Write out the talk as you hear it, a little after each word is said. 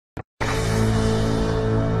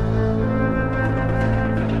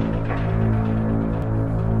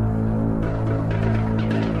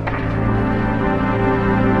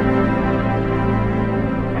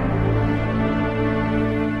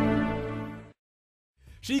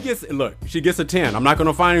She gets a 10. I'm not going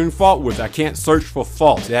to find any fault with it. I can't search for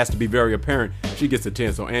faults. It has to be very apparent. She gets a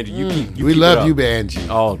 10. So Angie, you keep we love you, Angie.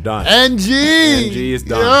 Oh, done. Angie is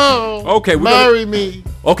done. Yo, okay, marry me.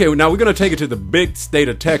 Okay, now we're going to take it to the big state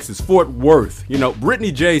of Texas, Fort Worth. You know,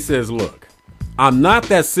 Brittany J says, look, I'm not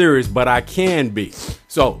that serious, but I can be.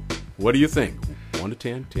 So, what do you think? 1 to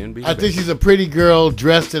 10, 10 be. I think she's a pretty girl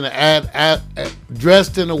dressed in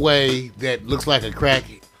dressed in a way that looks like a crack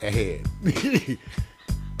head.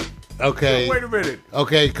 Okay. Wait a minute.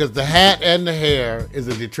 Okay, because the hat and the hair is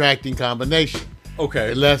a detracting combination.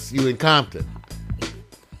 Okay. Unless you in Compton.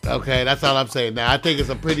 Okay, that's all I'm saying. Now, I think it's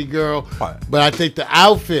a pretty girl, but I think the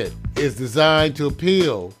outfit is designed to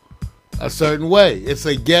appeal a certain way. It's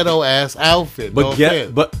a ghetto-ass outfit.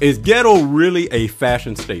 But is ghetto really a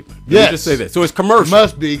fashion statement? Let yes. me just say that. So it's commercial. It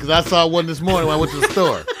must be, because I saw one this morning when I went to the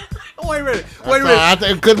store. Wait a minute. I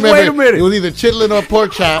couldn't remember. Wait a minute. It was either chitlin or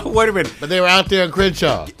pork chop. Wait a minute. But they were out there in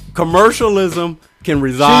Crenshaw. Commercialism can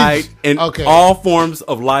reside in all forms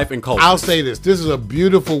of life and culture. I'll say this. This is a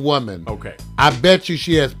beautiful woman. Okay. I bet you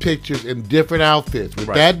she has pictures in different outfits with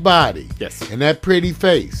that body. Yes. And that pretty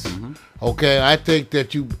face. Mm-hmm. Okay. I think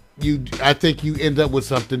that you end up with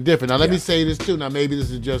something different. Now, let me say this, too. Now, maybe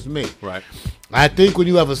this is just me. Right. I think when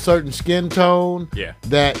you have a certain skin tone, yeah,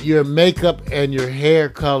 that your makeup and your hair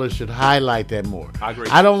color should highlight that more. I agree.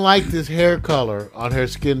 I don't like this hair color on her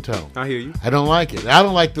skin tone. I hear you. I don't like it. I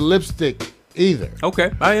don't like the lipstick either.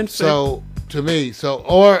 Okay, I understand. So to me,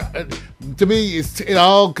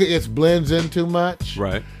 it blends in too much.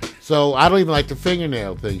 Right. So I don't even like the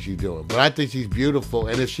fingernail thing she's doing, but I think she's beautiful.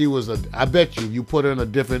 And if she was I bet you put her in a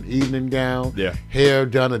different evening gown, hair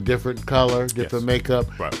done a different color, different makeup,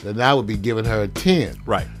 then I would be giving her a 10.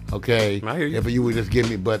 Right. Okay. I hear you. If you would just give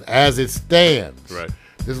me, but as it stands, this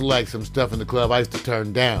is like some stuff in the club I used to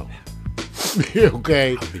turn down.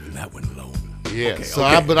 Okay. I'm leaving that one alone. Yeah. Okay, so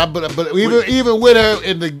even with her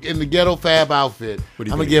in the ghetto fab outfit, I'm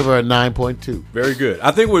gonna give her a 9.2. Very good.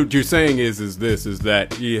 I think what you're saying is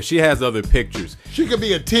that she has other pictures. She could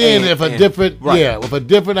be a 10 with a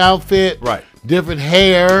different outfit, different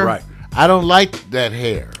hair. Right. I don't like that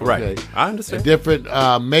hair. Right. Okay? I understand. A different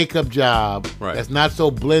makeup job that's not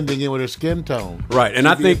so blending in with her skin tone. Right. And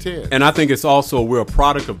I think it's also we're a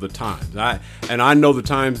product of the times. I know the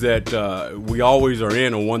times that we always are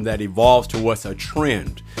in are one that evolves to what's a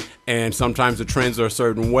trend. And sometimes the trends are a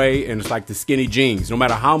certain way, and it's like the skinny jeans. No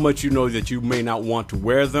matter how much you know that you may not want to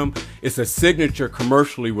wear them, it's a signature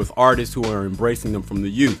commercially with artists who are embracing them from the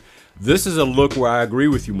youth. This is a look where I agree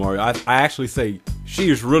with you, Mario. I actually say she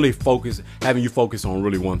is really having you focus on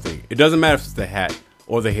really one thing. It doesn't matter if it's the hat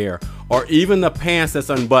or the hair or even the pants that's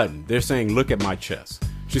unbuttoned. They're saying, look at my chest.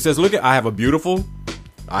 She says, I have a beautiful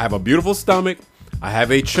stomach. I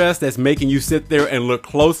have a chest that's making you sit there and look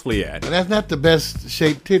closely at. And that's not the best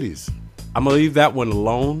shaped titties. I'm gonna leave that one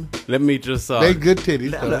alone. Let me just. They good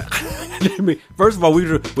titties. First of all,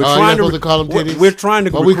 we're trying to call them titties. We're trying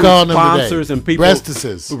to recruit sponsors and people.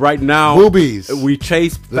 Breastises. Right now, boobies. We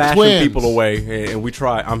chase fashion people away, and we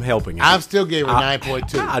try. I'm helping. I still gave her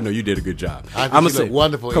 9.2. I know you did a good job. I'm gonna say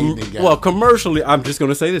wonderful evening gown. Well, commercially, I'm just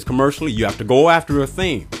gonna say this. Commercially, you have to go after a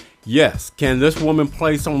theme. Yes, can this woman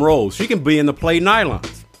play some roles? She can be in the play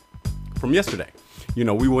Nylons from yesterday. You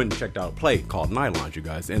know, we went and checked out a play called Nylons, you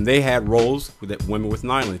guys, and they had roles with women with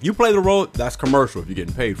nylons. If you play the role, that's commercial if you're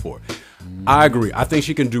getting paid for it. I agree. I think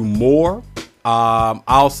she can do more.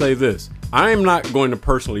 I'll say this. I am not going to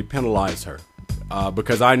personally penalize her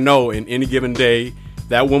because I know in any given day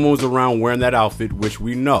that woman was around wearing that outfit, which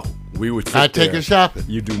we know. We would I'd take her shopping.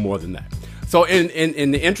 You do more than that. So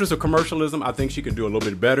in the interest of commercialism, I think she can do a little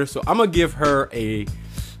bit better. So I'm going to give her a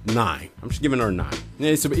 9. I'm just giving her a 9.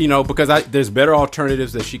 It's, because there's better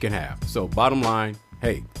alternatives that she can have. So bottom line,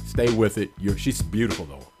 hey, stay with it. She's beautiful,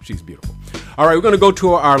 though. She's beautiful. All right, we're going to go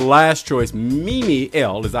to our last choice. Mimi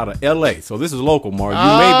L is out of L.A., so this is local, Mario.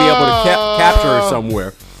 You may be able to capture her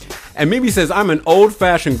somewhere. And Mimi says, I'm an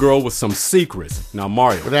old-fashioned girl with some secrets. Now,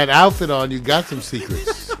 Mario. With that outfit on, you got some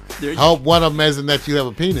secrets. I hope one of them isn't that you have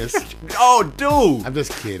a penis. Oh, dude. I'm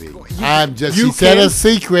just kidding. She said a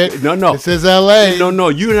secret. No. It says L.A. No,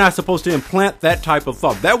 you're not supposed to implant that type of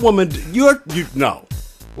thought. That woman, no.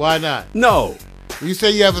 Why not? No. You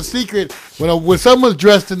say you have a secret. When someone's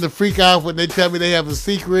dressed in the freak outfit and they tell me they have a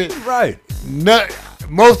secret. Right.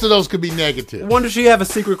 Most of those could be negative. When does she have a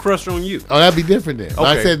secret crush on you? Oh, that'd be different then. Okay.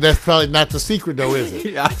 I said that's probably not the secret, though, is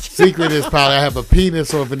it? Secret is probably I have a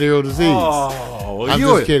penis or venereal disease. Oh, I'm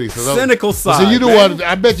just kidding. So cynical side. So you know what?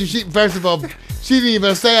 I bet you first of all, she didn't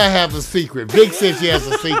even say I have a secret. Vic said she has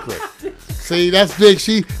a secret. See, that's Vic.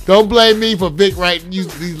 She don't blame me for Vic writing you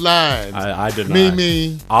these lines. I did not.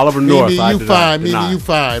 Mimi, Oliver North. Mimi, I you did fine. not. Mimi, you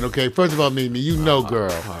fine. Okay, first of all, Mimi, you know, girl,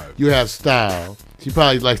 right. You have style. She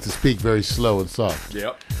probably likes to speak very slow and soft.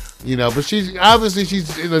 Yep. You know, but she's obviously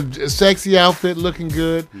in a sexy outfit, looking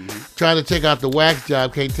good, trying to take out the wax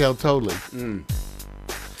job. Can't tell totally.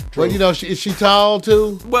 Well, you know, is she tall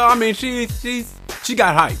too? Well, I mean, she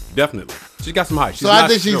got height, definitely. She got some height. So I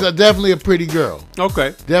think she's definitely a pretty girl.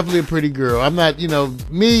 Okay. Definitely a pretty girl. I'm not, you know,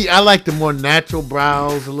 me, I like the more natural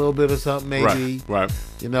brows a little bit or something maybe. Right.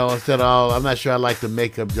 You know, instead of all, I'm not sure I like the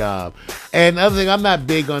makeup job. And the other thing, I'm not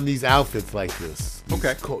big on these outfits like this.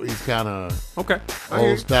 Okay. He's kind of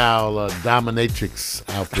old style dominatrix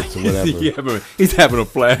outfits or whatever. He's having a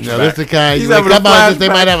flashback. You know, that's the kind, he's having come out, they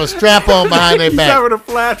might have a strap on behind their back. He's having a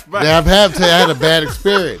flashback. Yeah, I had a bad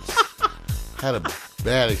experience.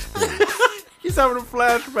 He's having a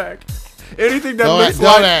flashback. Anything that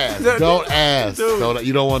don't ask. Dude.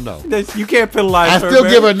 You don't want to know. You can't penalize her. I still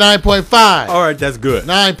give her 9.5. All right, that's good.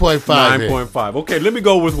 9.5. 9.5. Okay, let me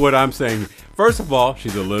go with what I'm saying. First of all,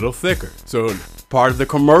 she's a little thicker. So part of the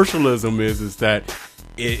commercialism is that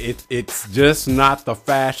it's just not the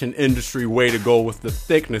fashion industry way to go with the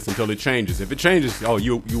thickness until it changes. If it changes,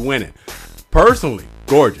 you win it. Personally,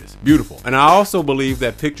 gorgeous, beautiful. And I also believe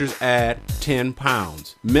that pictures add 10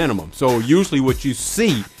 pounds minimum. So usually what you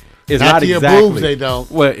see is not exactly. Your boobs, they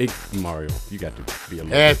don't. Well, Mario, you got to be a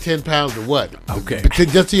little. Add 10 pounds to what? Okay.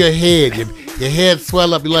 Just to your head. Your head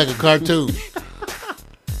swell up like a cartoon.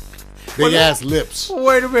 Big ass lips.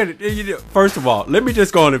 Wait a minute. First of all, let me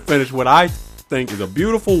just go on and finish what I think is a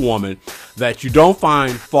beautiful woman that you don't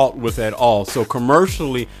find fault with at all. So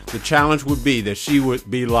commercially, the challenge would be that she would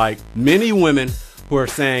be like many women who are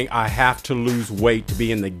saying, I have to lose weight to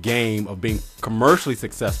be in the game of being commercially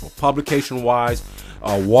successful, publication-wise,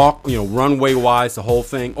 runway-wise, the whole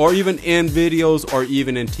thing, or even in videos or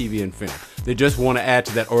even in TV and film. They just want to add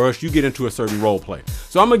to that, or else you get into a certain role play.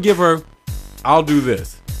 So I'm going to give her, I'll do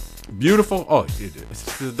this. Beautiful. Oh,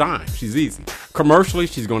 it's a dime. She's easy. Commercially,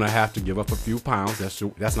 she's going to have to give up a few pounds.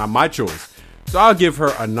 That's not my choice. So I'll give her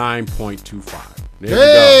a 9.25.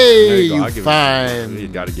 There you go. Fine. You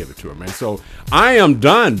got to give it to her, man. So I am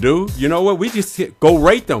done, dude. You know what? We just go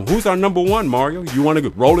rate them. Who's our number one, Mario? You want to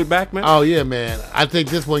roll it back, man? Oh, yeah, man. I think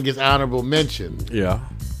this one gets honorable mention. Yeah.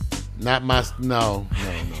 Not my... No.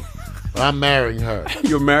 I'm marrying her.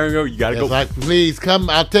 You're marrying her? You got to go. Like, please, come.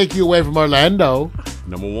 I'll take you away from Orlando.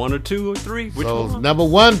 Number 1 or 2 or 3? Which one? Number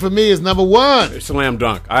 1 for me is number 1. Slam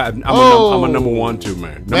dunk. I'm a number 1 too,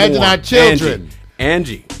 man. Imagine our children.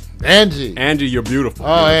 Angie, you're beautiful.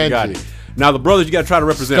 Oh, Angie. You got it. Now, the brothers, you got to try to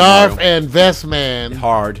represent Scarf Mario. and vest man.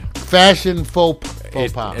 Hard. Fashion faux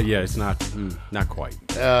pas. Yeah, it's not quite.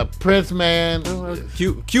 Prince man.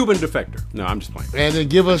 Cuban defector. No, I'm just playing. And then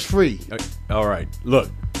give us free. All right. Look.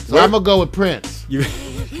 So I'm going to go with Prince.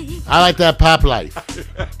 I like that pop life.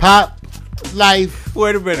 Pop life.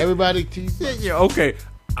 Wait a minute. Everybody. Yeah, okay.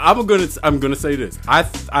 I'm gonna say this.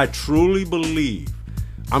 I truly believe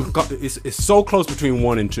it's so close between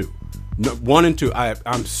 1 and 2. 1 and 2.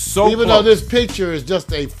 I'm so even close. though this picture is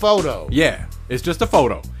just a photo. Yeah, it's just a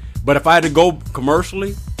photo. But if I had to go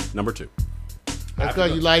commercially, number 2. That's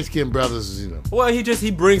because you light skinned brothers, you know. Well,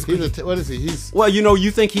 he brings. What is he?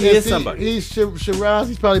 You think he is somebody. He's Shiraz.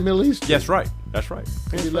 He's probably Middle Eastern. That's right.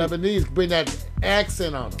 He's Lebanese. Bring that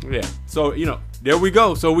accent on him. Yeah. So there we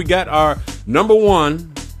go. So we got our number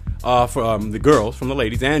 1 from the girls, from the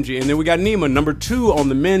ladies, Angie, and then we got Nima, number 2 on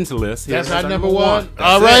the men's list. That's our number 1.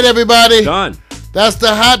 All right, everybody. Done. That's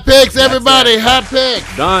the HOtt PiXX, everybody. HOtt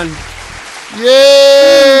PiXX. Done.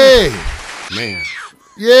 Yay! Man.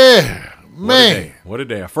 Yeah. Man. What a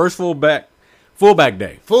day. Our first fullback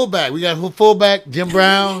day. Fullback. We got fullback, Jim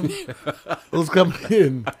Brown. Who's coming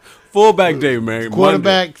in? Fullback day, man.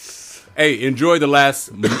 Quarterbacks. Monday. Hey, enjoy the last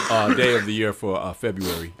day of the year for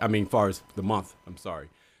February. I mean, far as the month. I'm sorry.